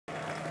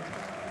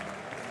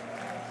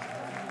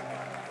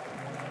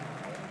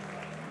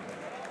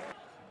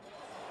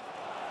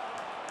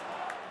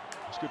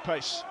It's good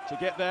pace to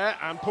get there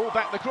and pull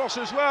back the cross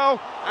as well.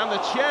 And the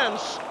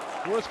chance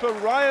was for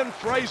Ryan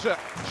Fraser,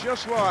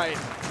 just wide.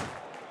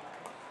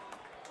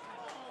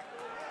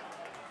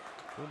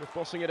 Bournemouth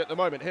bossing it at the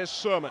moment. Here's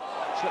Surman.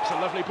 Slips a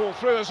lovely ball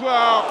through as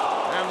well.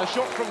 And the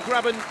shot from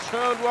Grabban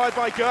turned wide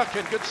by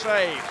Gerken. Good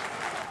save.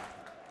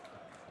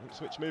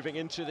 Ipswich moving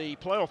into the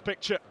playoff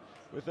picture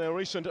with their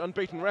recent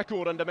unbeaten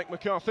record under Mick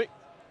McCarthy.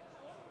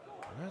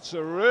 That's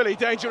a really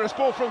dangerous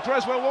ball from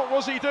Creswell. What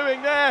was he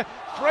doing there?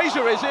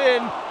 Fraser is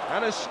in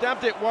and has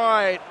stabbed it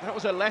wide. That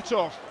was a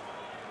let-off.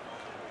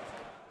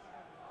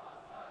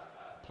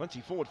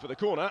 Plenty forward for the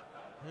corner.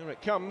 Here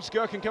it comes.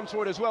 Gerken comes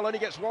forward as well. Only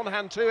gets one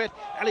hand to it.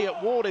 Elliot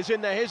Ward is in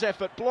there. His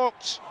effort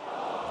blocked.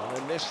 And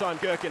then this time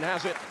Gerken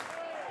has it.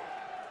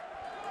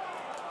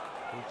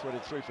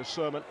 Threaded through for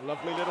Surman.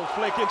 Lovely little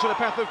flick into the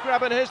path of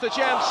Grabban. Here's the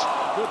chance.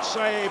 Good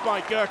save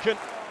by Gerken.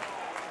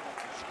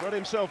 Spread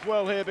himself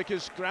well here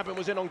because Grabban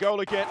was in on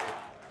goal again.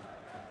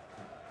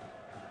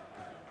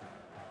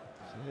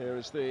 So here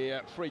is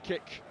the free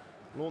kick.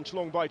 Launched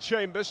long by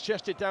Chambers,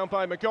 chested down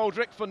by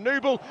McGoldrick for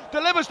Nouble,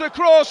 delivers the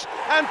cross,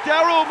 and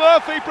Daryl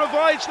Murphy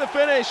provides the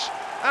finish.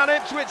 And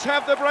Ipswich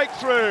have the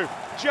breakthrough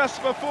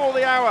just before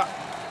the hour.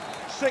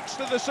 6th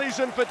of the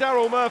season for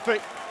Daryl Murphy.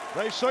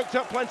 They've soaked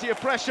up plenty of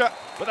pressure,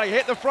 but they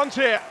hit the front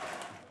here.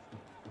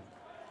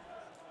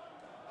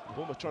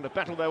 Bournemouth trying to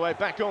battle their way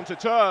back onto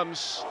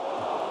terms.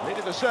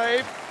 Needed the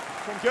save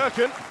from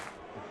Gerken.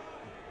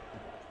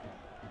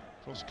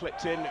 Cross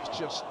clipped in, it's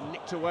just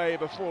nicked away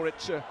before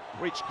it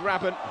reached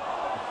Grabban.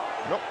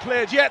 Not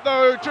cleared yet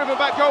though, driven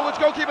back goalwards,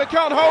 goalkeeper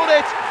can't hold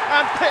it,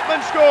 and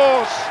Pitman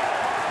scores!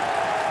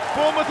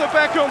 Bournemouth are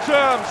back on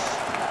terms.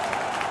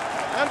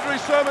 Andrew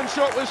Surman's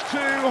shot was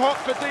too hot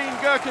for Dean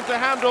Gerken to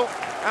handle,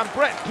 and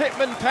Brett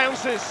Pitman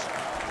pounces.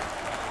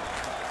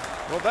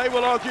 Well, they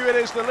will argue it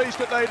is the least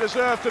that they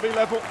deserve to be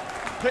level.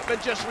 Pitman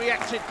just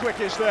reacted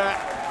quickest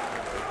there.